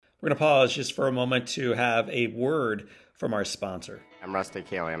We're going to pause just for a moment to have a word from our sponsor. I'm Rusty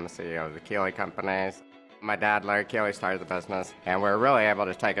Keeley. I'm the CEO of the Keeley Companies. My dad, Larry Keeley, started the business, and we're really able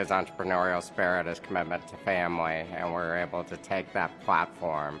to take his entrepreneurial spirit, his commitment to family, and we're able to take that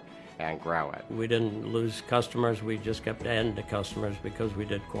platform and grow it. We didn't lose customers. We just kept adding to customers because we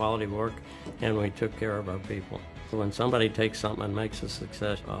did quality work and we took care of our people. When somebody takes something and makes a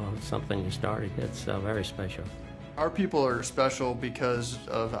success of something you started, it's very special. Our people are special because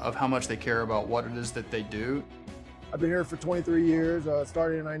of how much they care about what it is that they do. I've been here for 23 years,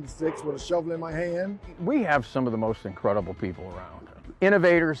 started in 96 with a shovel in my hand. We have some of the most incredible people around.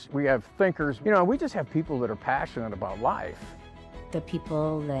 Innovators, we have thinkers. We just have people that are passionate about life. The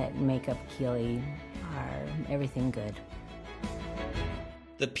people that make up Keeley are everything good.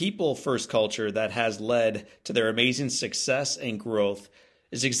 The people-first culture that has led to their amazing success and growth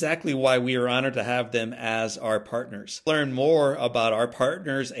is exactly why we are honored to have them as our partners. Learn more about our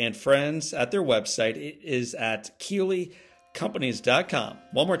partners and friends at their website. It is at KeeleyCompanies.com.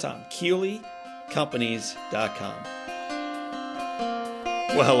 One more time, KeeleyCompanies.com.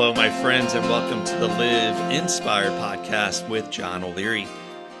 Well, hello, my friends, and welcome to the Live Inspired podcast with John O'Leary.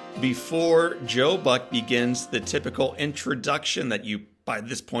 Before Joe Buck begins the typical introduction that you, by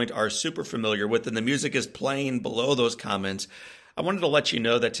this point, are super familiar with, and the music is playing below those comments, I wanted to let you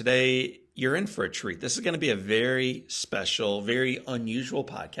know that today you're in for a treat. This is going to be a very special, very unusual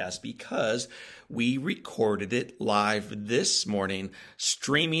podcast because we recorded it live this morning,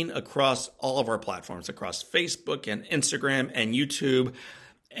 streaming across all of our platforms, across Facebook and Instagram and YouTube.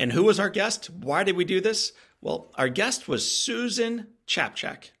 And who was our guest? Why did we do this? Well, our guest was Susan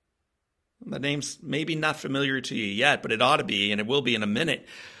Chapchak. The name's maybe not familiar to you yet, but it ought to be, and it will be in a minute.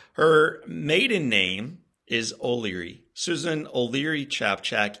 Her maiden name is O'Leary. Susan O'Leary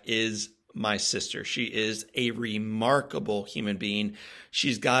Chapchak is my sister. She is a remarkable human being.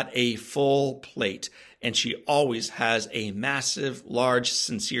 She's got a full plate, and she always has a massive, large,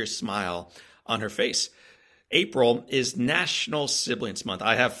 sincere smile on her face. April is National Siblings Month.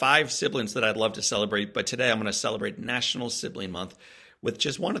 I have 5 siblings that I'd love to celebrate, but today I'm going to celebrate National Sibling Month with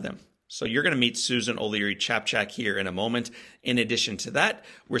just one of them. So you're going to meet Susan O'Leary Chapchak here in a moment. In addition to that,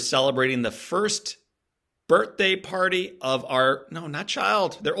 we're celebrating the first birthday party of our, no, not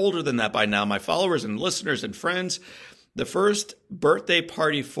child. They're older than that by now. My followers and listeners and friends. The first birthday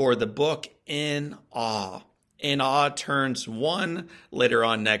party for the book In Awe. In Awe turns 1 later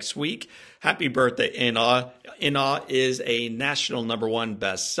on next week. Happy birthday, In Awe. In Awe is a national #1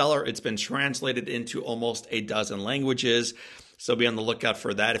 bestseller. It's been translated into almost a dozen languages. So be on the lookout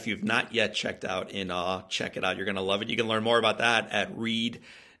for that. If you've not yet checked out In Awe, check it out. You're going to love it. You can learn more about that at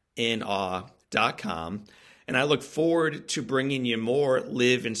readinawe.com. And I look forward to bringing you more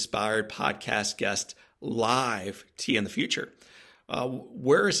Live Inspired podcast guests live to you in the future.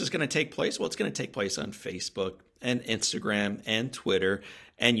 Where is this going to take place? Well, it's going to take place on Facebook and Instagram and Twitter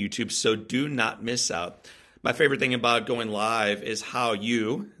and YouTube. So do not miss out. My favorite thing about going live is how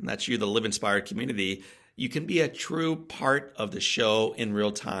you, and that's you, the Live Inspired community, you can be a true part of the show in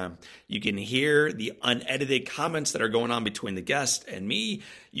real time. You can hear the unedited comments that are going on between the guest and me.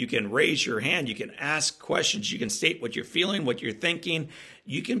 You can raise your hand. You can ask questions. You can state what you're feeling, what you're thinking.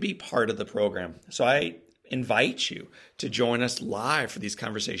 You can be part of the program. So I invite you to join us live for these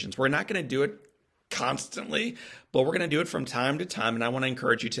conversations. We're not going to do it constantly, but we're going to do it from time to time. And I want to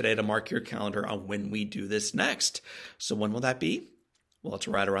encourage you today to mark your calendar on when we do this next. So when will that be? Well, it's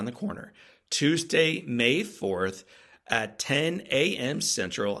right around the corner. Tuesday, May 4th at 10 a.m.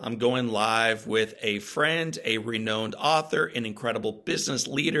 Central. I'm going live with a friend, a renowned author, an incredible business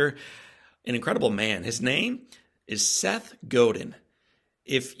leader, an incredible man. His name is Seth Godin.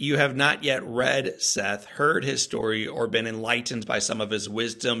 If you have not yet read Seth, heard his story, or been enlightened by some of his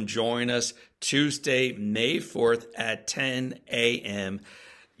wisdom, join us Tuesday, May 4th at 10 a.m.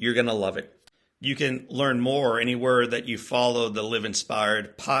 You're going to love it. You can learn more anywhere that you follow the Live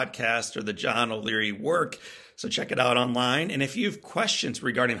Inspired podcast or the John O'Leary work. So check it out online. And if you have questions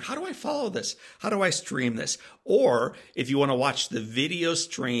regarding how do I follow this? How do I stream this? Or if you want to watch the video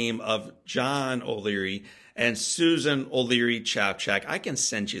stream of John O'Leary and Susan O'Leary Chapchak, I can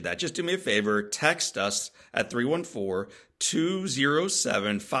send you that. Just do me a favor. Text us at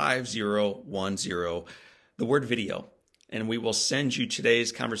 314-207-5010, the word video. And we will send you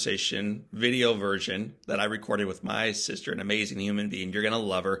today's conversation video version that I recorded with my sister, an amazing human being. You're going to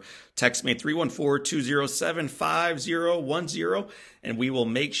love her. Text me at 314-207-5010, and we will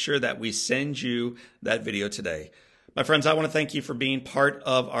make sure that we send you that video today. My friends, I want to thank you for being part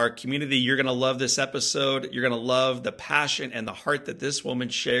of our community. You're going to love this episode. You're going to love the passion and the heart that this woman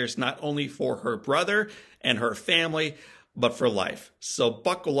shares, not only for her brother and her family, but for life. So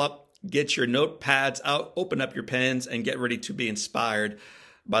buckle up, get your notepads out, open up your pens, and get ready to be inspired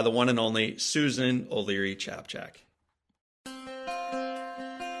by the one and only Susan O'Leary Chapchak.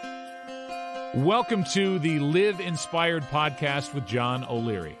 Welcome to the Live Inspired podcast with John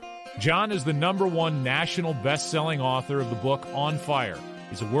O'Leary. John is the #1 national best-selling author of the book On Fire.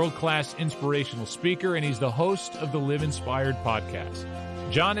 He's a world-class inspirational speaker, and he's the host of the Live Inspired podcast.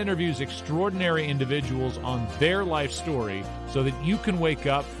 John interviews extraordinary individuals on their life story so that you can wake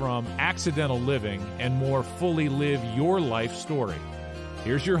up from accidental living and more fully live your life story.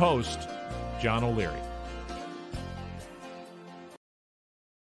 Here's your host, John O'Leary.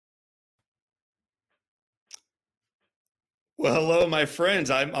 Well, hello, my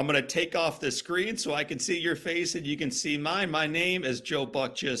friends. I'm going to take off the screen so I can see your face and you can see mine. My name, as Joe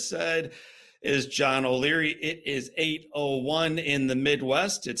Buck just said, is John O'Leary. It is 8:01 in the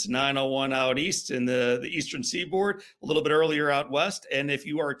Midwest. It's 9:01 out east in the Eastern Seaboard, a little bit earlier out west. And if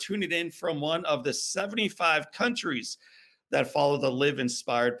you are tuning in from one of the 75 countries that follow the Live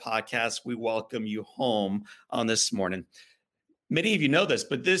Inspired podcast, we welcome you home on this morning. Many of you know this,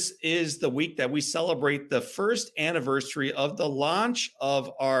 but this is the week that we celebrate the first anniversary of the launch of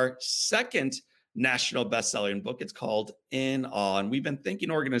our second national best-selling book. It's called In Awe, and we've been thinking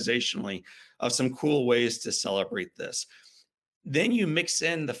organizationally of some cool ways to celebrate this. Then you mix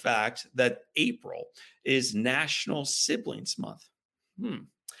in the fact that April is National Siblings Month.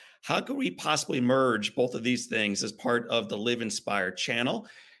 How could we possibly merge both of these things as part of the Live Inspired channel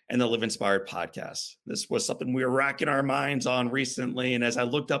and the Live Inspired podcast? This was something we were racking our minds on recently. And as I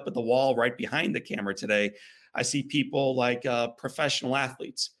looked up at the wall right behind the camera today, I see people like professional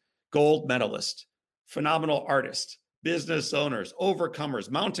athletes, gold medalists, phenomenal artists, business owners, overcomers,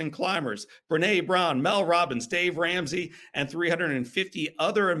 mountain climbers, Brene Brown, Mel Robbins, Dave Ramsey, and 350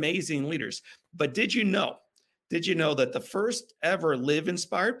 other amazing leaders. But did you know that the first ever Live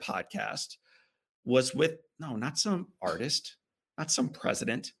Inspired podcast was with, no, not some artist, not some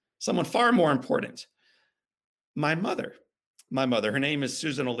president, someone far more important, my mother. Her name is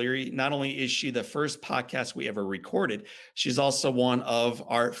Susan O'Leary. Not only is she the first podcast we ever recorded, she's also one of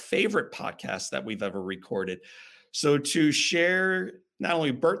our favorite podcasts that we've ever recorded. So to share not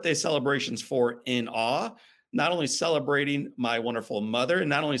only birthday celebrations for In Awe, not only celebrating my wonderful mother, and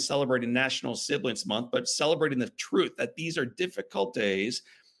not only celebrating National Siblings Month, but celebrating the truth that these are difficult days,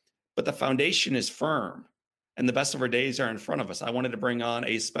 but the foundation is firm. And the best of our days are in front of us. I wanted to bring on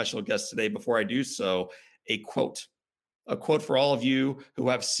a special guest today. Before I do so, a quote for all of you who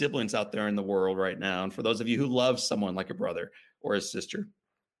have siblings out there in the world right now. And for those of you who love someone like a brother or a sister.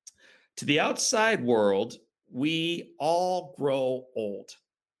 To the outside world, we all grow old,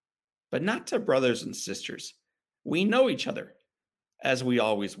 but not to brothers and sisters. We know each other as we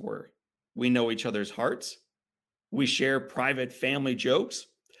always were. We know each other's hearts. We share private family jokes.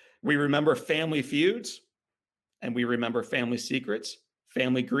 We remember family feuds. And we remember family secrets,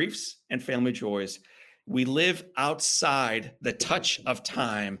 family griefs, and family joys. We live outside the touch of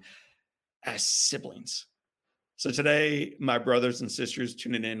time as siblings. So today, my brothers and sisters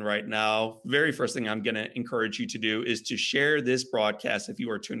tuning in right now, very first thing I'm going to encourage you to do is to share this broadcast if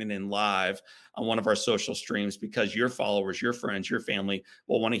you are tuning in live on one of our social streams, because your followers, your friends, your family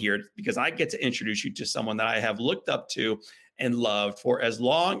will want to hear it, because I get to introduce you to someone that I have looked up to and loved for as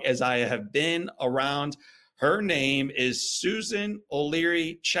long as I have been around. Her name is Susan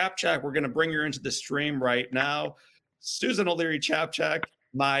O'Leary Chapchak. We're going to bring her into the stream right now. Susan O'Leary Chapchak,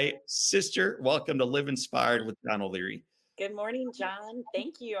 my sister. Welcome to Live Inspired with John O'Leary. Good morning, John.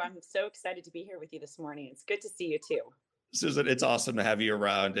 Thank you. I'm so excited to be here with you this morning. It's good to see you too. Susan, it's awesome to have you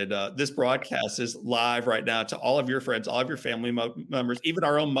around. And this broadcast is live right now to all of your friends, all of your family members. Even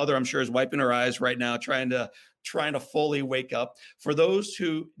our own mother, I'm sure, is wiping her eyes right now, trying to fully wake up. For those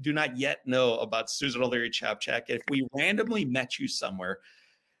who do not yet know about Susan O'Leary Chapchak, if we randomly met you somewhere,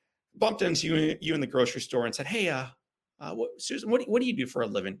 bumped into you in the grocery store and said, "Hey, Susan, what do you do for a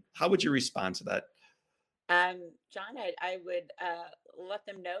living?" How would you respond to that? John, I would let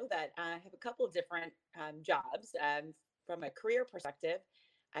them know that I have a couple of different jobs. From a career perspective,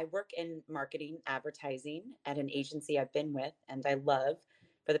 I work in marketing, advertising at an agency I've been with and I love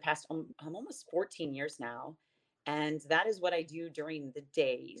for the past almost 14 years now. And that is what I do during the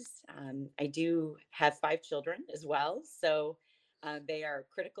days. I do have 5 children as well. So they are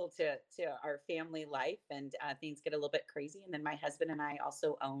critical to our family life, and things get a little bit crazy. And then my husband and I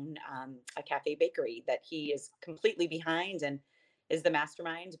also own a cafe bakery that he is completely behind and is the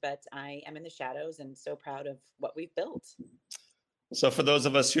mastermind, but I am in the shadows and so proud of what we've built. So for those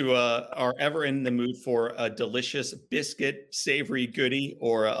of us who are ever in the mood for a delicious biscuit, savory goodie,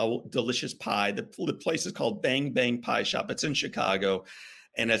 or a delicious pie, the place is called Bang Bang Pie Shop. It's in Chicago,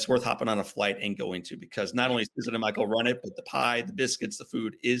 and it's worth hopping on a flight and going to, because not only Susan and Michael run it, but the pie, the biscuits, the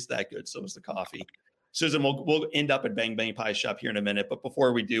food is that good. So is the coffee. Susan, we'll end up at Bang Bang Pie Shop here in a minute. But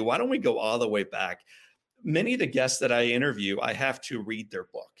before we do, why don't we go all the way back? Many of the guests that I interview, I have to read their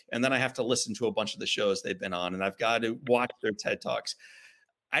book, and then I have to listen to a bunch of the shows they've been on, and I've got to watch their TED Talks.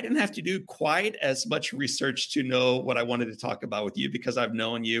 I didn't have to do quite as much research to know what I wanted to talk about with you, because I've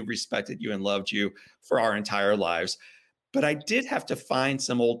known you, respected you, and loved you for our entire lives. But I did have to find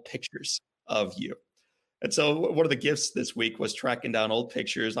some old pictures of you. And so one of the gifts this week was tracking down old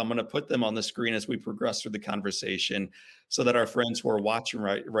pictures. I'm going to put them on the screen as we progress through the conversation, so that our friends who are watching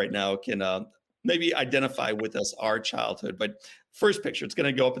right now can maybe identify with us our childhood. But first picture, it's going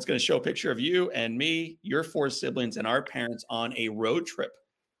to go up. It's going to show a picture of you and me, your 4 siblings, and our parents on a road trip.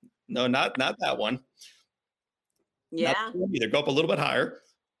 No, not that one. Yeah. Either. Go up a little bit higher.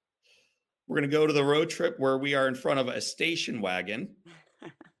 We're going to go to the road trip where we are in front of a station wagon.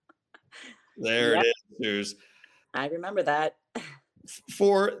 There it is, Suze. I remember that.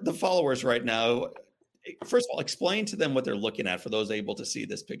 For the followers right now, first of all, explain to them what they're looking at for those able to see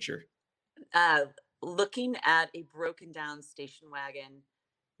this picture. Looking at a broken down station wagon,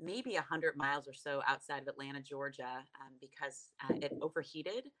 maybe 100 miles or so outside of Atlanta, Georgia, because it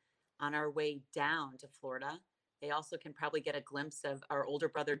overheated on our way down to Florida. They also can probably get a glimpse of our older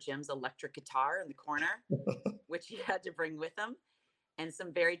brother Jim's electric guitar in the corner, which he had to bring with him, and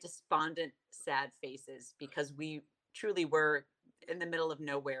some very despondent, sad faces, because we truly were in the middle of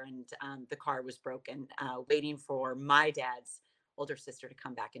nowhere, and the car was broken, waiting for my dad's older sister to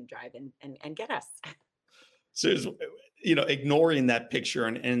come back and drive and get us. So, ignoring that picture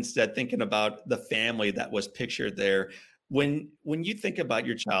and instead thinking about the family that was pictured there. When you think about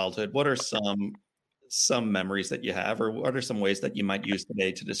your childhood, what are some memories that you have, or what are some ways that you might use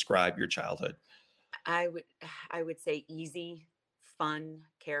today to describe your childhood? I would say easy, fun,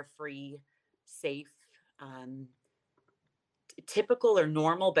 carefree, safe, typical or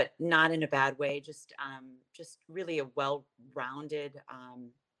normal, but not in a bad way. Just really a well-rounded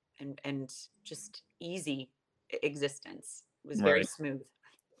and just easy existence. It was very smooth.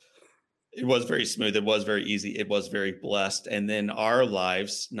 It was very smooth. It was very easy. It was very blessed. And then our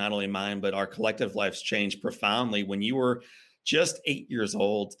lives, not only mine, but our collective lives, changed profoundly when you were just 8 years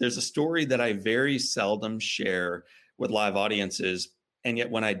old. There's a story that I very seldom share with live audiences. And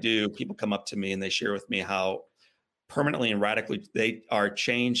yet when I do, people come up to me and they share with me how permanently and radically they are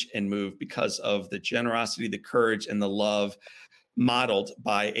changed and moved because of the generosity, the courage, and the love modeled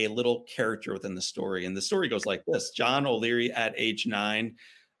by a little character within the story. And the story goes like this. John O'Leary at age 9.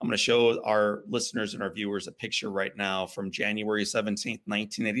 I'm going to show our listeners and our viewers a picture right now from January 17th,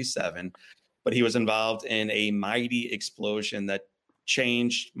 1987. But he was involved in a mighty explosion that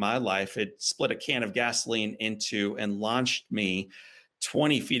changed my life. It split a can of gasoline into and launched me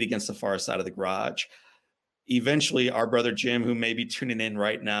 20 feet against the far side of the garage. Eventually, our brother Jim, who may be tuning in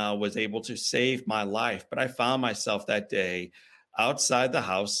right now, was able to save my life. But I found myself that day outside the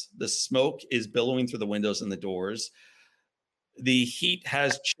house. The smoke is billowing through the windows and the doors. The heat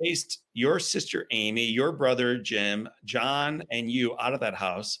has chased your sister Amy, your brother Jim, John, and you out of that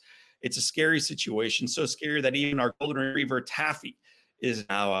house. It's a scary situation, so scary that even our golden retriever Taffy is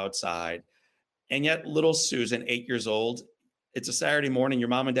now outside. And yet little Susan, 8 years old, it's a Saturday morning, your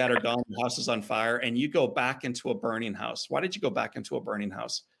mom and dad are gone, the house is on fire, and you go back into a burning house. Why did you go back into a burning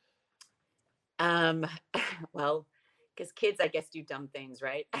house? Well, because kids, I guess, do dumb things,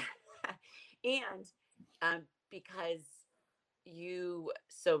 right? And because you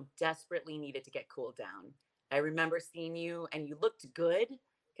so desperately needed to get cooled down. I remember seeing you and you looked good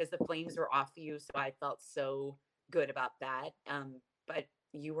because the flames were off you. So I felt so good about that. But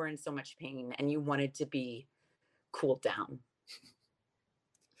you were in so much pain and you wanted to be cooled down.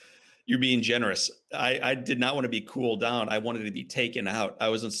 You're being generous. I did not want to be cooled down. I wanted to be taken out. I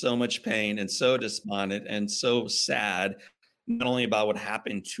was in so much pain and so despondent and so sad, not only about what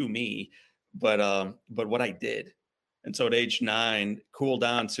happened to me, but what I did. And so at age 9, cool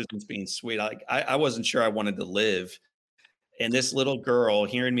down, Susan's being sweet. I wasn't sure I wanted to live. And this little girl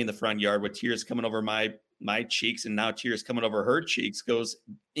hearing me in the front yard with tears coming over my cheeks and now tears coming over her cheeks goes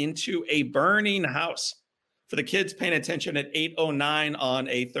into a burning house. For the kids paying attention at 8:09 on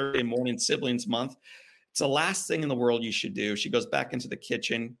a Thursday morning, Siblings Month, it's the last thing in the world you should do. She goes back into the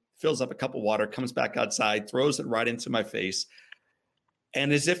kitchen, fills up a cup of water, comes back outside, throws it right into my face.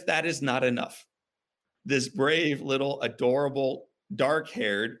 And as if that is not enough, this brave little adorable,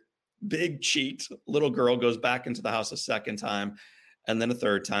 dark-haired, big-cheeked little girl goes back into the house a second time and then a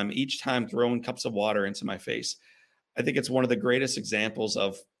third time, each time throwing cups of water into my face. I think it's one of the greatest examples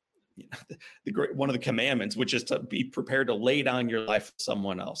of one of the commandments, which is to be prepared to lay down your life for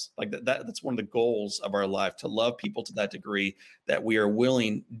someone else. Like that's one of the goals of our life, to love people to that degree that we are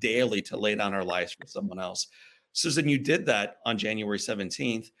willing daily to lay down our lives for someone else. Susan, you did that on January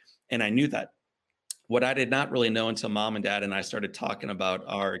 17th, and I knew that. What I did not really know until Mom and Dad and I started talking about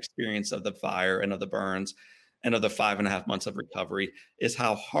our experience of the fire and of the burns and of the 5.5 months of recovery is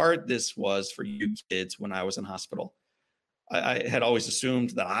how hard this was for you kids when I was in hospital. I had always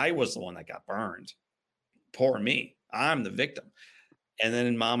assumed that I was the one that got burned. Poor me. I'm the victim. And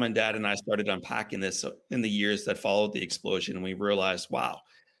then Mom and Dad and I started unpacking this in the years that followed the explosion. And we realized, wow,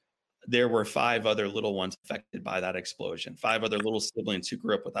 there were 5 other little ones affected by that explosion, 5 other little siblings who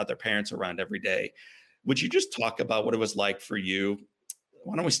grew up without their parents around every day. Would you just talk about what it was like for you?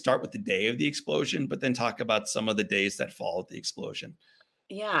 Why don't we start with the day of the explosion, but then talk about some of the days that followed the explosion?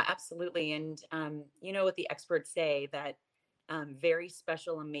 Yeah, absolutely. And you know what the experts say, that very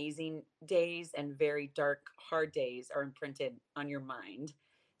special, amazing days and very dark, hard days are imprinted on your mind.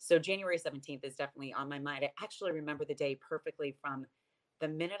 So January 17th is definitely on my mind. I actually remember the day perfectly from the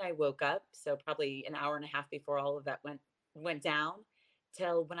minute I woke up, so probably an hour and a half before all of that went down,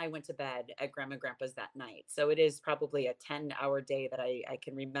 till when I went to bed at Grandma and Grandpa's that night. So it is probably a 10-hour day that I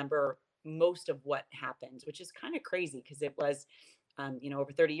can remember most of what happened, which is kind of crazy because it was,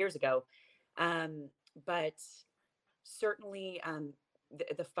 over 30 years ago. But certainly,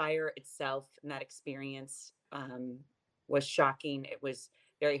 the fire itself and that experience was shocking. It was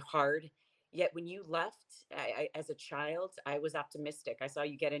very hard. Yet when you left, as a child, I was optimistic. I saw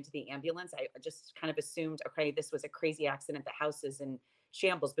you get into the ambulance. I just kind of assumed, okay, this was a crazy accident. The house is in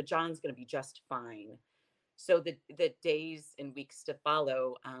shambles, but John's going to be just fine. So the days and weeks to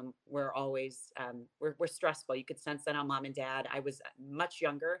follow were always were stressful. You could sense that on Mom and Dad. I was much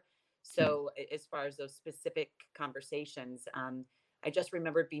younger, so as far as those specific conversations, I just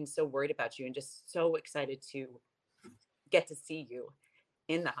remembered being so worried about you and just so excited to get to see you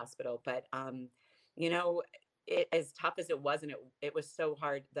in the hospital. But as tough as it was, and it was so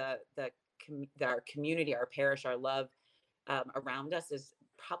hard. Our community, our parish, our love around us is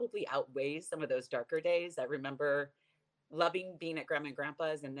probably outweighs some of those darker days. I remember loving being at Grandma and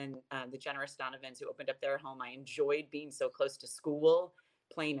Grandpa's, and then the generous Donovans who opened up their home. I enjoyed being so close to school,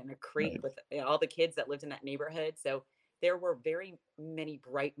 playing in a creek with all the kids that lived in that neighborhood. So there were very many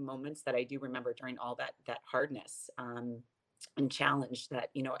bright moments that I do remember during all that hardness and challenge that,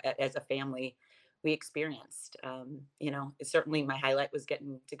 as a family we experienced. Certainly my highlight was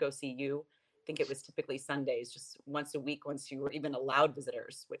getting to go see you. I think it was typically Sundays, just once a week, once you were even allowed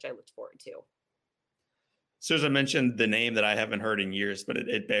visitors, which I looked forward to. Susan mentioned the name that I haven't heard in years, but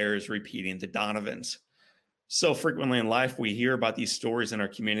it bears repeating, the Donovans. So frequently in life, we hear about these stories in our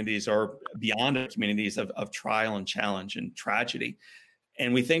communities or beyond our communities of trial and challenge and tragedy.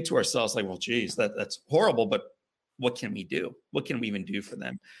 And we think to ourselves, like, well, geez, that's horrible, but what can we do? What can we even do for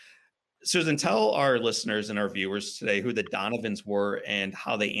them? Susan, tell our listeners and our viewers today who the Donovans were and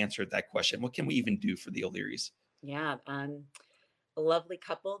how they answered that question. What can we even do for the O'Learys? Yeah, a lovely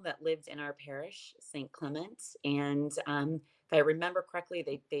couple that lived in our parish, St. Clement. And if I remember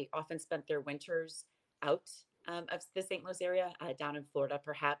correctly, they often spent their winters out of the St. Louis area, down in Florida,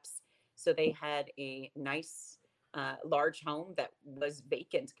 perhaps. So they had a nice, large home that was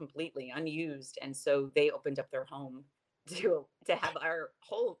vacant, completely unused. And so they opened up their home to have our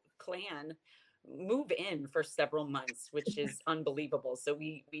whole clan move in for several months, which is unbelievable. So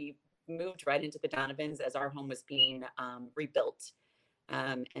we moved right into the Donovans as our home was being rebuilt.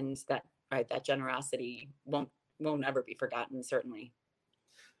 And that generosity won't ever be forgotten, certainly.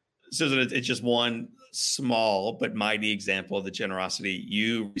 Susan, it's just one small but mighty example of the generosity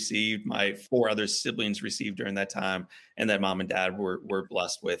you received, my 4 other siblings received during that time, and that Mom and Dad were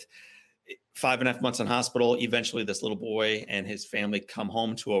blessed with. 5.5 months in hospital. Eventually, this little boy and his family come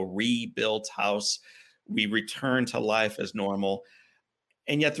home to a rebuilt house. We return to life as normal.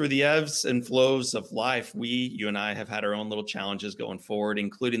 And yet through the ebbs and flows of life, you and I have had our own little challenges going forward,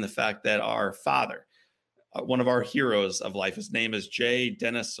 including the fact that our father, one of our heroes of life, his name is J.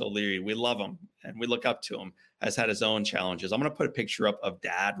 Dennis O'Leary. We love him and we look up to him, has had his own challenges. I'm going to put a picture up of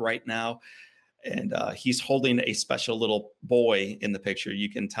Dad right now. And he's holding a special little boy in the picture.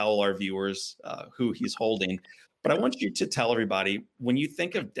 You can tell our viewers who he's holding. But I want you to tell everybody, when you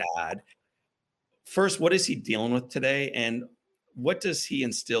think of Dad, first, what is he dealing with today? And what does he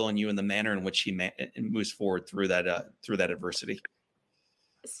instill in you in the manner in which he moves forward through that adversity?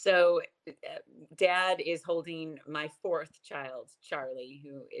 So Dad is holding my 4th child, Charlie,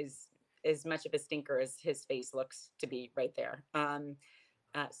 who is as much of a stinker as his face looks to be right there.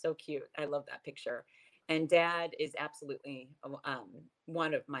 So cute. I love that picture. And Dad is absolutely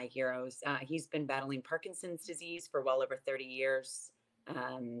one of my heroes. He's been battling Parkinson's disease for well over 30 years,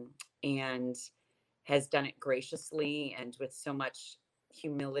 and has done it graciously and with so much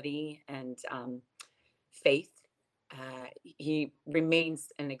humility and faith. He remains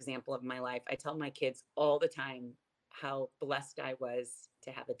an example of my life. I tell my kids all the time how blessed I was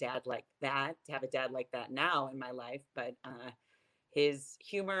to have a dad like that, now in my life. But his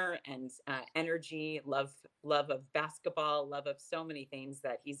humor and energy, love of basketball, love of so many things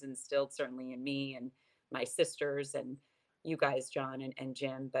that he's instilled certainly in me and my sisters and you guys, John and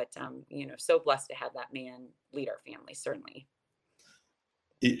Jim. But so blessed to have that man lead our family, certainly.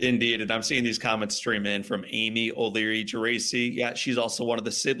 Indeed. And I'm seeing these comments stream in from Amy O'Leary Geraci. Yeah, she's also one of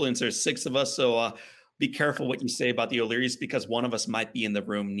the siblings. There's 6 of us. So be careful what you say about the O'Learys, because one of us might be in the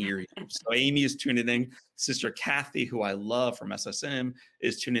room near you. So Amy is tuning in. Sister Kathy, who I love from SSM,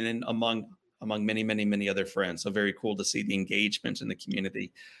 is tuning in among many, many, many other friends. So very cool to see the engagement in the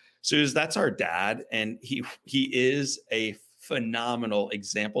community. Suze, that's our dad. And he is a phenomenal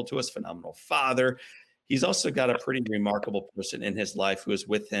example to us, phenomenal father. He's also got a pretty remarkable person in his life who is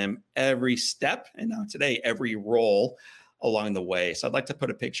with him every step, and now today, every role along the way. So I'd like to put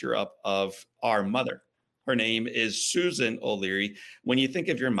a picture up of our mother. Her name is Susan O'Leary. When you think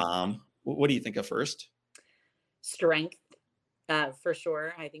of your mom, what do you think of first? Strength, for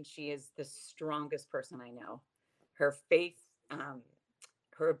sure. I think she is the strongest person I know. Her faith,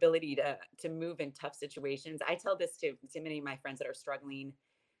 her ability to move in tough situations. I tell this to many of my friends that are struggling.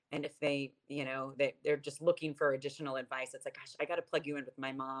 And if they're just looking for additional advice, it's like, gosh, I got to plug you in with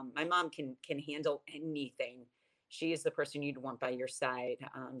my mom. My mom can handle anything. She is the person you'd want by your side.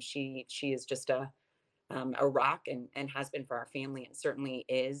 She is just a rock and has been for our family, and certainly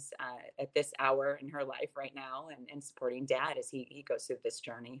is at this hour in her life right now, and supporting Dad as he goes through this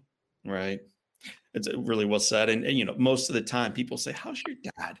journey. Right. It's really well said. And most of the time people say, how's your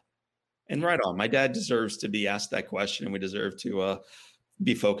dad? And right on, my dad deserves to be asked that question, and we deserve to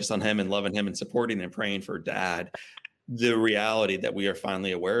be focused on him and loving him and supporting and praying for Dad. The reality that we are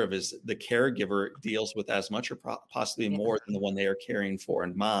finally aware of is the caregiver deals with as much or possibly more than the one they are caring for.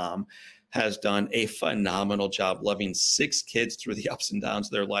 And Mom has done a phenomenal job loving 6 kids through the ups and downs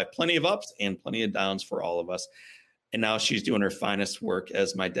of their life. Plenty of ups and plenty of downs for all of us. And now she's doing her finest work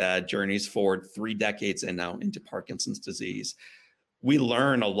as my dad journeys forward 3 decades and now into Parkinson's disease. We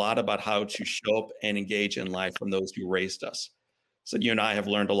learn a lot about how to show up and engage in life from those who raised us. So you and I have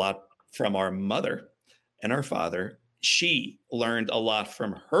learned a lot from our mother and our father. She learned a lot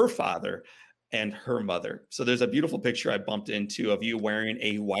from her father and her mother. So there's a beautiful picture I bumped into of you wearing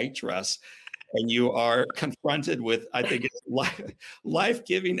a white dress, and you are confronted with, I think it's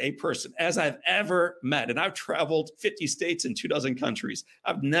life-giving a person as I've ever met. And I've traveled 50 states and 24 countries.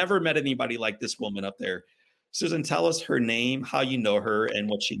 I've never met anybody like this woman up there. Susan, tell us her name, how you know her, and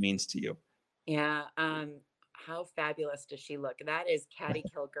what she means to you. Yeah. How fabulous does she look? That is Caddy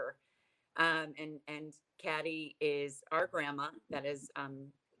Kilger. And Caddy is our grandma. That is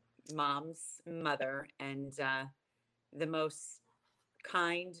Mom's mother, and the most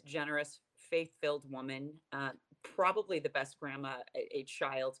kind, generous, faith-filled woman. Probably the best grandma a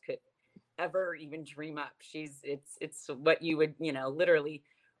child could ever even dream up. It's what you would literally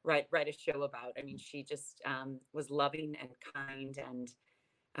write a show about. I mean, she just was loving and kind,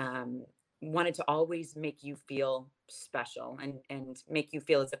 and wanted to always make you feel special and make you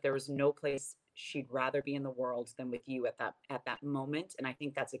feel as if there was no place she'd rather be in the world than with you at that moment. And I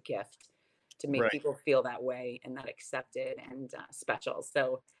think that's a gift, to make people feel that way and that accepted and special.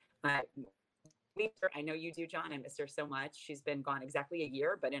 So I know you do, John. I miss her so much. She's been gone exactly a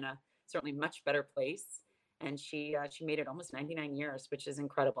year, but in a certainly much better place. And she made it almost 99 years, which is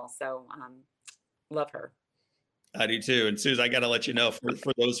incredible. So love her. I do too. And Suze, I got to let you know,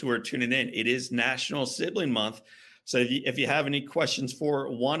 for those who are tuning in, it is National Sibling Month. So if you have any questions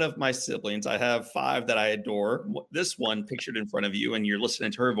for one of my siblings, I have 5 that I adore. This one pictured in front of you, and you're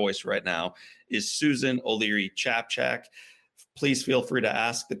listening to her voice right now, is Susan O'Leary Chapchak. Please feel free to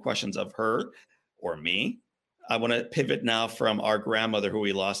ask the questions of her or me. I want to pivot now from our grandmother, who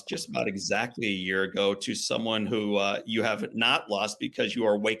we lost just about exactly a year ago, to someone who you have not lost because you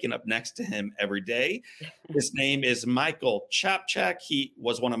are waking up next to him every day. His name is Michael Chapchak. He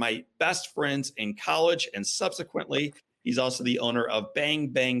was one of my best friends in college, and subsequently, he's also the owner of Bang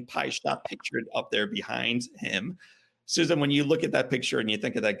Bang Pie Shop, pictured up there behind him. Susan, when you look at that picture and you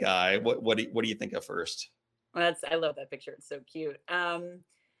think of that guy, what do you think of first? Well, I love that picture. It's so cute. I'm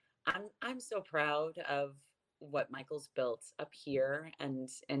so proud of what Michael's built up here and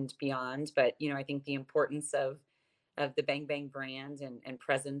beyond. But, I think the importance of the Bang Bang brand and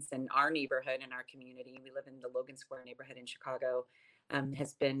presence in our neighborhood and our community. We live in the Logan Square neighborhood in Chicago.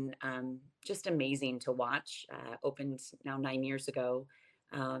 Has been just amazing to watch. Opened now 9 years ago,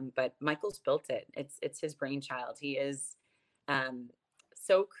 but Michael's built it. It's his brainchild. He is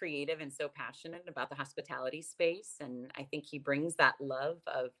so creative and so passionate about the hospitality space, and I think he brings that love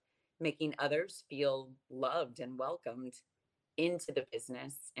of making others feel loved and welcomed into the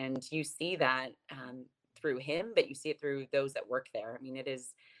business. And you see that through him, but you see it through those that work there. I mean, it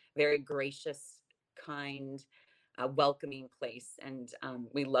is very gracious, kind, welcoming place. And I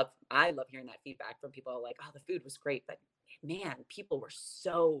love hearing that feedback from people like, oh, the food was great, but man, people were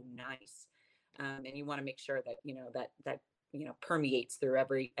so nice. And you want to make sure that, that permeates through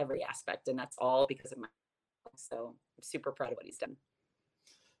every aspect. And that's all because of Michael. So I'm super proud of what he's done.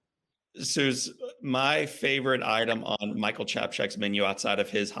 Suze, my favorite item on Michael Chapchak's menu outside of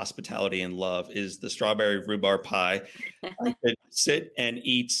his hospitality and love is the strawberry rhubarb pie. I could sit and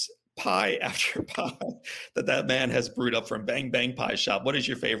eat pie after pie that man has brewed up from Bang Bang Pie Shop. What is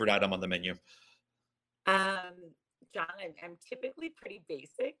your favorite item on the menu? John, I'm typically pretty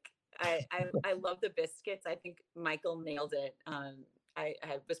basic. I love the biscuits. I think Michael nailed it. I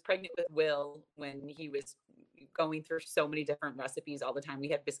was pregnant with Will when he was going through so many different recipes all the time. We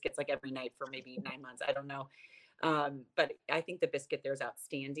had biscuits like every night for maybe 9 months. I don't know. But I think the biscuit there is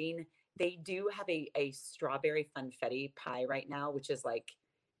outstanding. They do have a strawberry funfetti pie right now, which is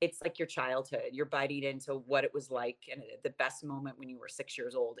it's like your childhood. You're biting into what it was like and the best moment when you were 6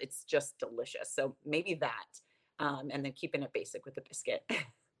 years old. It's just delicious. So maybe that, and then keeping it basic with the biscuit.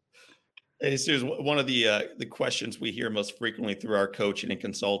 Hey, Suze, one of the questions we hear most frequently through our coaching and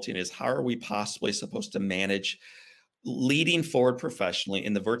consulting is how are we possibly supposed to manage leading forward professionally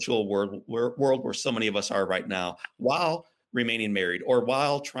in the virtual world where so many of us are right now while remaining married or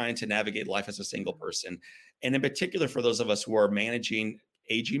while trying to navigate life as a single person? And in particular, for those of us who are managing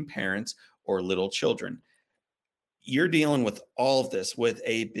aging parents or little children. You're dealing with all of this with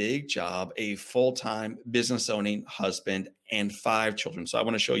a big job, a full-time business owning husband, and 5 children. So I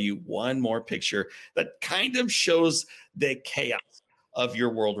want to show you one more picture that kind of shows the chaos of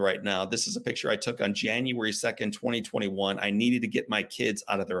your world right now. This is a picture I took on January 2nd, 2021. I needed to get my kids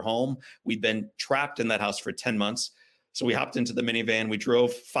out of their home. We'd been trapped in that house for 10 months. So we hopped into the minivan. We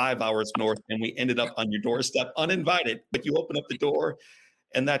drove 5 hours north and we ended up on your doorstep uninvited, but you open up the door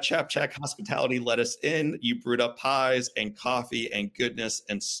and that Chapchak hospitality let us in. You brewed up pies and coffee and goodness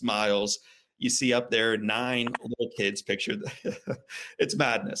and smiles. You see up there 9 little kids pictured. It's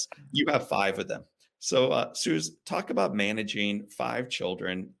madness. You have 5 of them. So Suze, talk about managing 5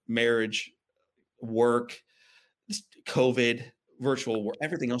 children, marriage, work, COVID, virtual work,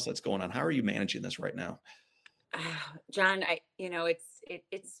 everything else that's going on. How are you managing this right now? John,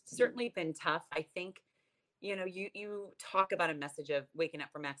 it's certainly been tough. I think, you talk about a message of waking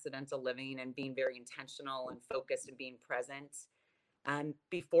up from accidental living and being very intentional and focused and being present.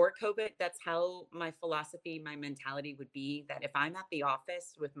 Before COVID, that's how my philosophy, my mentality would be, that if I'm at the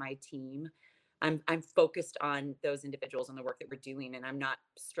office with my team, I'm focused on those individuals and the work that we're doing, and I'm not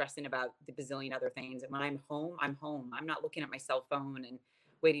stressing about the bazillion other things. And when I'm home, I'm home. I'm not looking at my cell phone and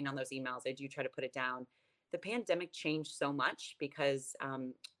waiting on those emails. I do try to put it down. The pandemic changed so much because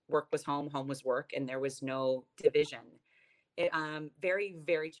work was home, home was work, and there was no division. It very,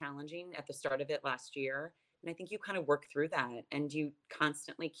 very challenging at the start of it last year. And I think you kind of work through that, and you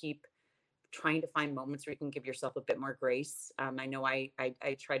constantly keep trying to find moments where you can give yourself a bit more grace. I know I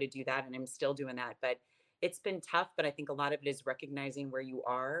try to do that, and I'm still doing that, but it's been tough. But I think a lot of it is recognizing where you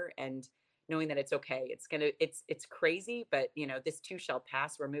are and knowing that it's okay. It's crazy, but this too shall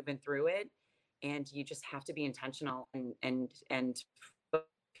pass. We're moving through it, and you just have to be intentional and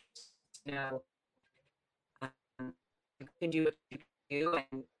you can do what you do,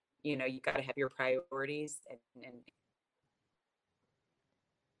 and you got to have your priorities and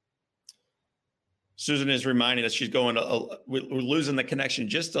Susan is reminding us she's going to, we're losing the connection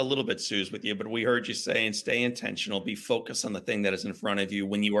just a little bit, Suze, with you, but we heard you saying stay intentional, be focused on the thing that is in front of you.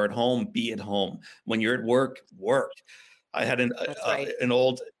 When you are at home, be at home. When you're at work, work. I had an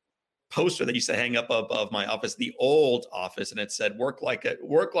old poster that used to hang up above my office, the old office, and it said, work like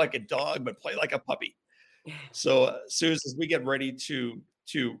a dog, but play like a puppy. So Suze, as we get ready to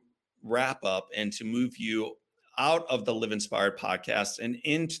wrap up and to move you out of the Live Inspired podcast and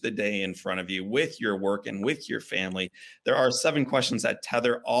into the day in front of you with your work and with your family, there are 7 questions that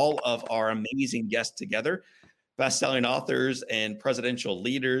tether all of our amazing guests together, best-selling authors and presidential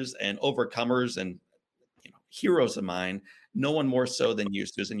leaders and overcomers and heroes of mine. no one more so than you,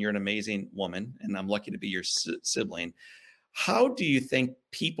 Susan. You're an amazing woman, and I'm lucky to be your sibling. How do you think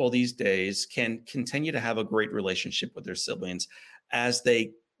people these days can continue to have a great relationship with their siblings as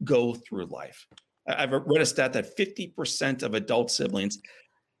they go through life? I've read a stat that 50% of adult siblings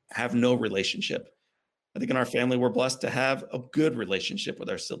have no relationship. I think in our family, we're blessed to have a good relationship with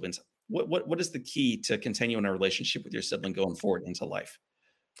our siblings. What is the key to continuing a relationship with your sibling going forward into life?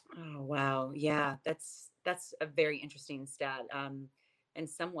 Oh, wow. Yeah, that's a very interesting stat. And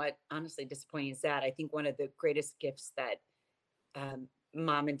somewhat honestly disappointing stat. I think one of the greatest gifts that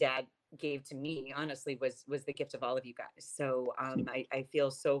mom and dad gave to me, honestly, was the gift of all of you guys. So I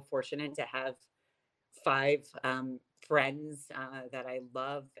feel so fortunate to have 5 friends that I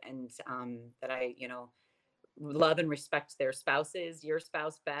love, and that I, love and respect their spouses, your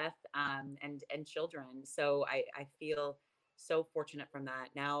spouse, Beth, and children. So I feel so fortunate from that.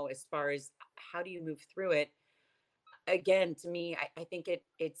 Now, as far as how do you move through it, again, to me, I think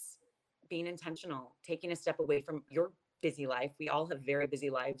it's being intentional, taking a step away from your busy life. We all have very busy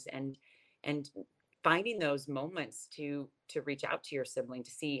lives, and finding those moments to reach out to your sibling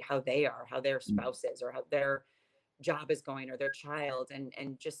to see how they are, how their spouse is, or how their job is going, or their child,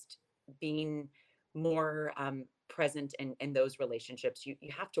 and just being more present in those relationships. You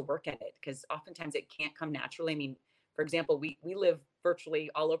have to work at it, because oftentimes it can't come naturally. I mean, for example, we live virtually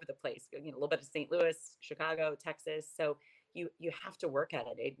all over the place, a little bit of St. Louis, Chicago, Texas. So you have to work at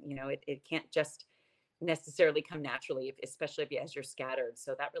it. It can't just necessarily come naturally, especially as you're scattered.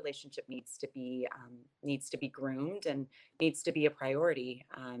 So that relationship needs to be groomed and needs to be a priority.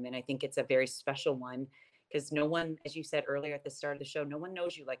 And I think it's a very special one, because no one, as you said earlier at the start of the show, no one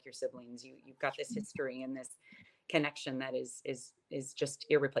knows you like your siblings. You've got this history and this connection that is just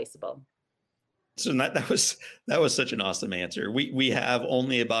irreplaceable. So that was such an awesome answer. We have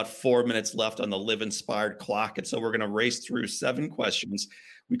only about 4 minutes left on the Live Inspired clock, and so we're going to race through 7 questions.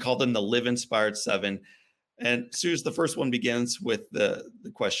 We call them the Live Inspired 7. And Suze, the first one begins with the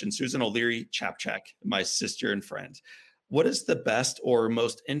question. Susan O'Leary Chapchak, my sister and friend. What is the best or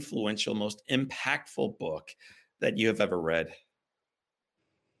most influential, most impactful book that you have ever read?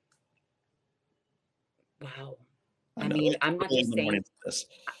 Wow. I mean, I'm not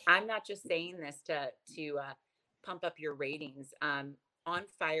just saying this to pump up your ratings. On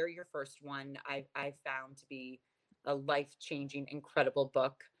Fire, your first one, I found to be a life-changing, incredible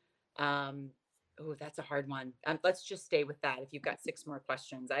book. Oh, that's a hard one. Let's just stay with that. If you've got 6 more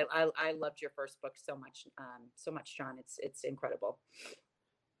questions, I loved your first book so much, John. It's incredible.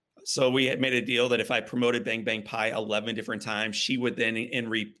 So we had made a deal that if I promoted Bang Bang Pie 11 different times, she would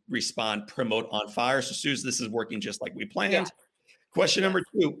then respond, promote On Fire. So Suze, this is working just like we planned. Yeah. Question number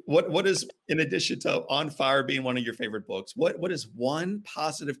 2, what is, in addition to On Fire being one of your favorite books, what is one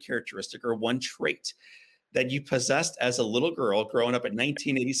positive characteristic or one trait that you possessed as a little girl growing up at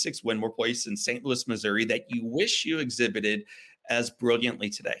 1986 Winmore Place in St. Louis, Missouri, that you wish you exhibited as brilliantly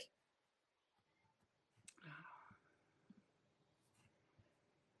today?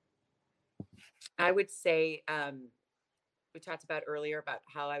 I would say, we talked about earlier about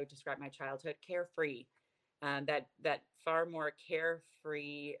how I would describe my childhood, carefree, that far more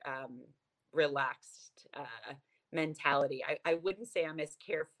carefree, relaxed mentality. I wouldn't say I'm as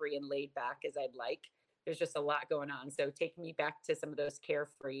carefree and laid back as I'd like. There's just a lot going on. So take me back to some of those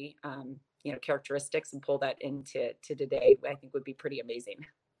carefree, characteristics and pull that into today, I think would be pretty amazing.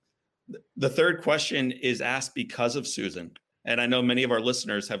 The third question is asked because of Susan. And I know many of our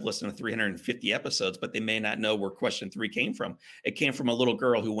listeners have listened to 350 episodes, but they may not know where question 3 came from. It came from a little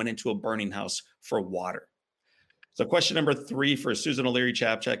girl who went into a burning house for water. So question number 3 for Susan O'Leary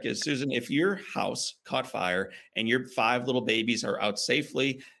Chapchak is, Susan, if your house caught fire and your 5 little babies are out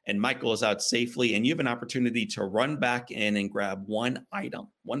safely and Michael is out safely, and you have an opportunity to run back in and grab one item,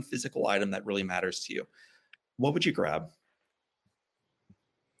 one physical item that really matters to you, what would you grab?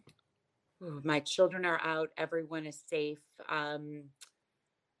 Ooh, my children are out. Everyone is safe. John,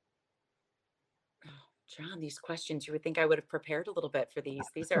 these questions, you would think I would have prepared a little bit for these.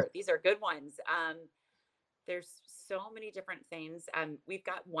 These are good ones. There's so many different things. We've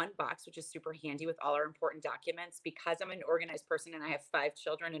got one box, which is super handy with all our important documents. Because I'm an organized person and I have 5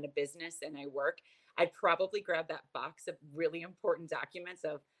 children and a business and I work, I'd probably grab that box of really important documents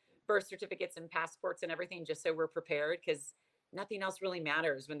of birth certificates and passports and everything, just so we're prepared, because nothing else really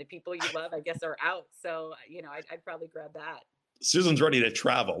matters when the people you love, I guess, are out. So, I'd probably grab that. Susan's ready to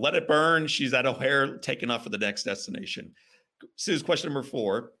travel. Let it burn. She's at O'Hare, taking off for the next destination. Susan, question number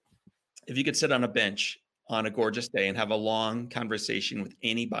 4. If you could sit on a bench on a gorgeous day and have a long conversation with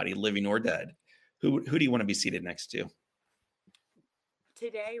anybody, living or dead, who do you want to be seated next to?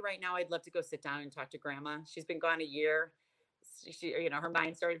 Today, right now, I'd love to go sit down and talk to Grandma. She's been gone a year. she, her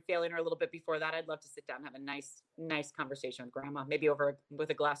mind started failing her a little bit before that, I'd love to sit down and have a nice conversation with Grandma, maybe with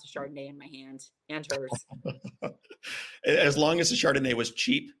a glass of Chardonnay in my hand and hers. As long as the Chardonnay was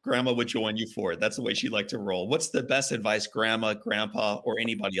cheap, Grandma would join you for it. That's the way she liked to roll. What's the best advice Grandma, Grandpa, or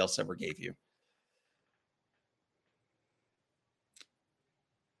anybody else ever gave you?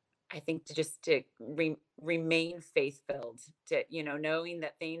 I think to remain faith-filled, to, knowing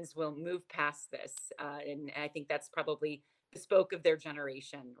that things will move past this. And I think that's probably the spoke of their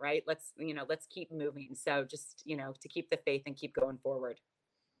generation, right? Let's keep moving. So just, to keep the faith and keep going forward.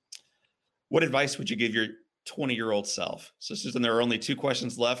 What advice would you give your 20-year-old self? So Susan, there are only 2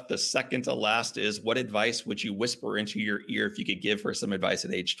 questions left. The second to last is, what advice would you whisper into your ear if you could give her some advice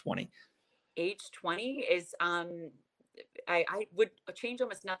at age 20? Age 20 is, I would change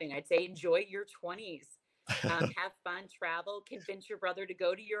almost nothing. I'd say enjoy your 20s, have fun, travel, convince your brother to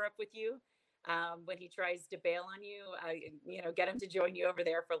go to Europe with you. When he tries to bail on you, get him to join you over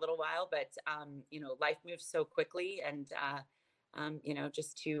there for a little while. But, life moves so quickly, and,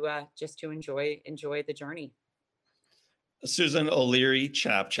 just to enjoy the journey. Susan O'Leary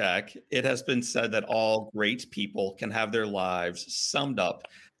Chapchak, it has been said that all great people can have their lives summed up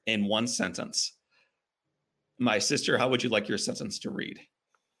in one sentence. My sister, how would you like your sentence to read?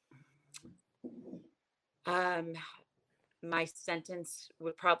 My sentence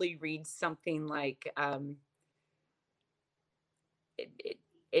would probably read something like,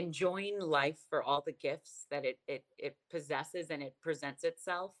 enjoying life for all the gifts that it possesses and it presents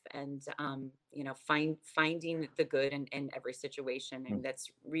itself, and finding the good in every situation. And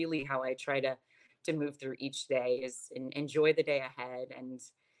that's really how I try to move through each day, is enjoy the day ahead, and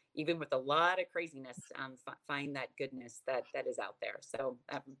even with a lot of craziness, find that goodness that is out there. So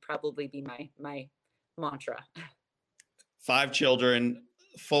that would probably be my mantra. 5 children,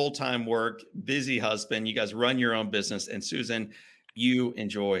 full-time work, busy husband. You guys run your own business. And Susan, you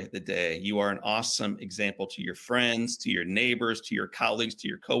enjoy the day. You are an awesome example to your friends, to your neighbors, to your colleagues, to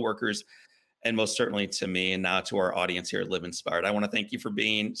your coworkers, and most certainly to me, and now to our audience here at Live Inspired. I want to thank you for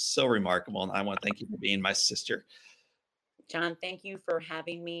being so remarkable, and I want to thank you for being my sister. John, thank you for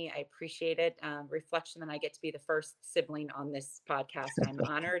having me. I appreciate it. Reflection that I get to be the first sibling on this podcast. I'm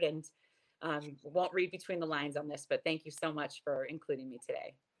honored, and won't read between the lines on this, but thank you so much for including me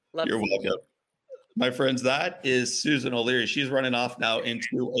today. You're welcome. My friends, that is Susan O'Leary. She's running off now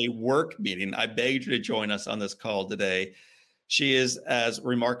into a work meeting. I begged her to join us on this call today. She is as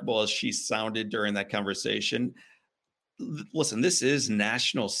remarkable as she sounded during that conversation. Listen, this is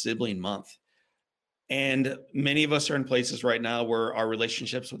National Sibling Month. And many of us are in places right now where our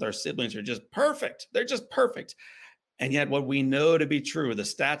relationships with our siblings are just perfect. They're just perfect. And yet what we know to be true, the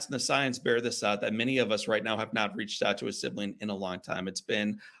stats and the science bear this out, that many of us right now have not reached out to a sibling in a long time. It's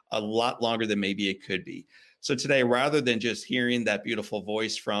been a lot longer than maybe it could be. So today, rather than just hearing that beautiful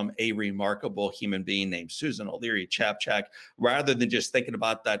voice from a remarkable human being named Susan O'Leary Chapchak, rather than just thinking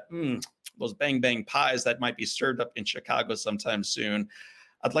about that, those bang bang pies that might be served up in Chicago sometime soon,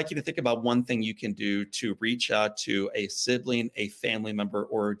 I'd like you to think about one thing you can do to reach out to a sibling, a family member,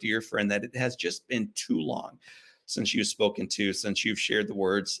 or a dear friend that it has just been too long since you've spoken to, since you've shared the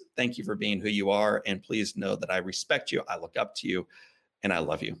words, thank you for being who you are, and please know that I respect you, I look up to you, and I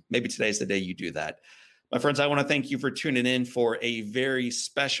love you. Maybe today's the day you do that. My friends, I want to thank you for tuning in for a very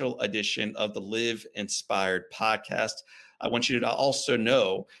special edition of the Live Inspired podcast. I want you to also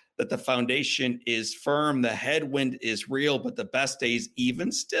know that the foundation is firm, the headwind is real, but the best days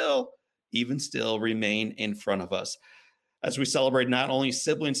even still remain in front of us. As we celebrate not only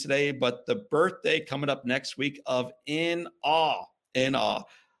siblings today, but the birthday coming up next week of In Awe. I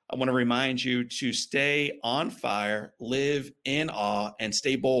want to remind you to stay on fire, live in awe, and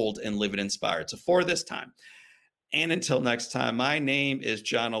stay bold and live it inspired. So for this time, and until next time, my name is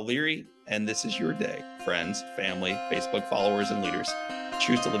John O'Leary, and this is your day. Friends, family, Facebook followers, and leaders,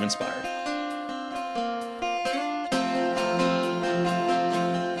 choose to live inspired.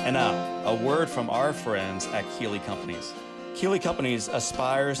 And now, a word from our friends at Keeley Companies. Keeley Companies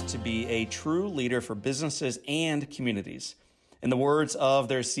aspires to be a true leader for businesses and communities. In the words of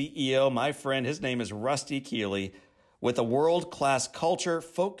their CEO, my friend, his name is Rusty Keeley, with a world-class culture,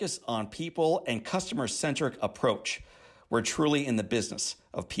 focus on people, and customer-centric approach. We're truly in the business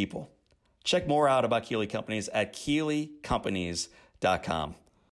of people. Check more out about Keeley Companies at KeeleyCompanies.com.